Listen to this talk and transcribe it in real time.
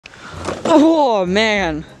Oh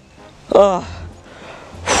man.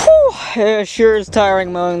 It sure is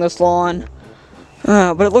tiring mowing this lawn.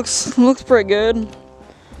 But it looks pretty good.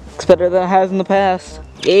 Looks better than it has in the past.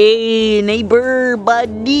 Hey neighbor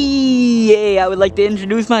buddy. Hey, I would like to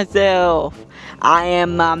introduce myself. I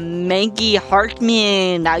am Manky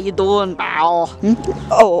Hartman. How you doing, pal?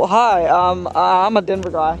 Oh, hi. I'm a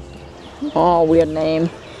Denver guy. Oh, weird name.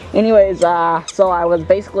 Anyways, so I was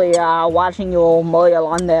basically watching you mow your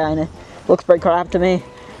lawn there, and it looks pretty crap to me.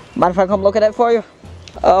 Mind if I come look at it for you?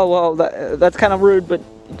 Oh, well, that's kind of rude, but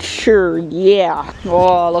sure, yeah.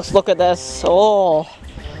 Oh, let's look at this. Oh,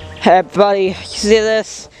 hey, buddy, you see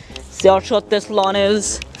this? See how short this lawn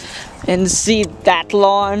is? And see that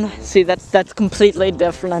lawn? See, that's completely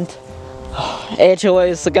different.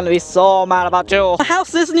 HOAs are gonna be so mad about you. The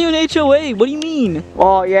house isn't even HOA, what do you mean?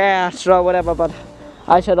 Oh, yeah, sure, whatever, but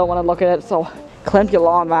I sure don't want to look at it, so clamp your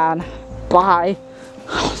lawn, man. Bye.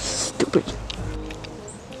 Oh, stupid.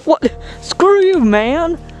 What? Screw you,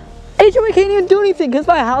 man. HOA can't even do anything because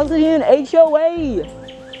my house is in HOA.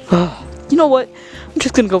 You know what? I'm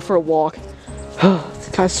just gonna go for a walk. This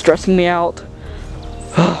guy's stressing me out.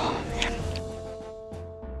 Oh,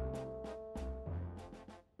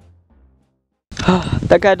 man.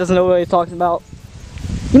 That guy doesn't know what he's talking about.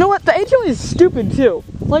 You know what? The HOA is stupid too.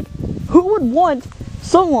 Like, who would want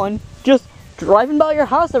someone just driving by your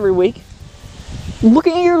house every week,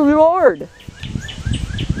 looking at your yard?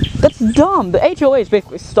 That's dumb. The HOA is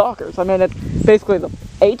basically stalkers. I mean, it's basically the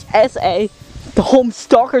HSA, the Home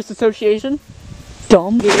Stalkers Association.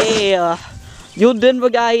 Dumb. Yeah. You Denver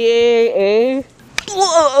guy, eh?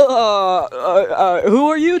 Who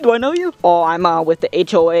are you? Do I know you? Oh, I'm with the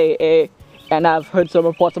HOA, eh? And I've heard some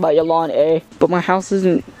reports about your lawn, eh? But my house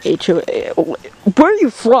isn't HOA. Where are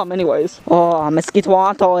you from, anyways? Oh,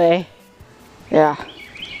 Mesquite-Wanto, eh? Yeah.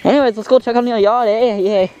 Anyways, let's go check on your yard, eh?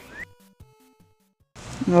 Yeah.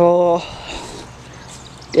 Oh,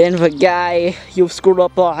 Denver guy, you've screwed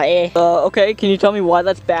up, eh? Okay, can you tell me why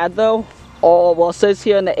that's bad, though? Oh, well, it says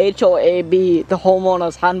here in the HOAB, the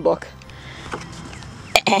homeowner's handbook.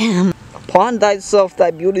 Upon thyself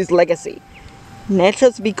thy beauty's legacy.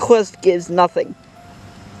 Nature's bequest gives nothing,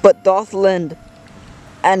 but doth lend.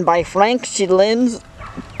 And by Frank she lends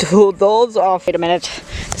to those of... Wait a minute,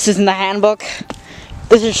 this isn't the handbook.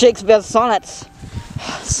 This is Shakespeare's sonnets.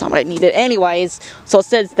 Somebody need it. Anyways, so it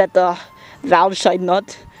says that thou shalt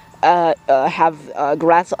not have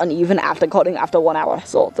grass uneven after cutting after 1 hour.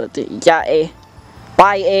 So, yeah, eh.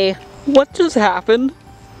 Bye, eh. What just happened?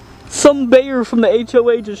 Some mayor from the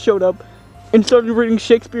HOA just showed up and started reading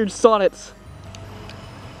Shakespeare's sonnets.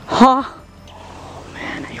 Huh? Oh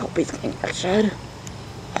man, I hope he's getting lectured.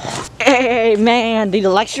 Hey man, did he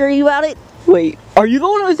lecture you about it? Wait, are you the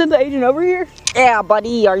one who sent the agent over here? Yeah,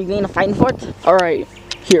 buddy, are you going to fight for it? Alright,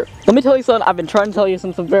 here, let me tell you something I've been trying to tell you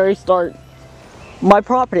since the very start. My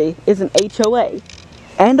property is an HOA.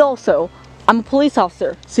 And also, I'm a police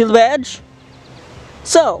officer. See the badge?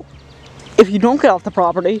 So, if you don't get off the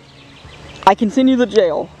property, I can send you to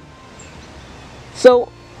jail. So,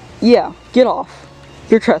 yeah, get off.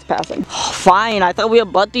 You're trespassing. Oh, fine, I thought we were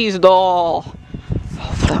buddies though.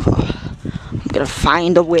 Whatever. I'm gonna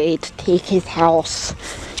find a way to take his house.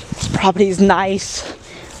 This property is nice.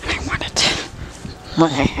 I want it.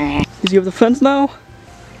 Does he have the fence now?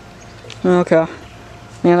 Okay.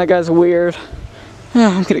 Man, that guy's weird.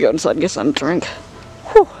 I'm gonna go inside and get something to drink.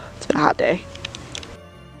 Whew, it's been a hot day.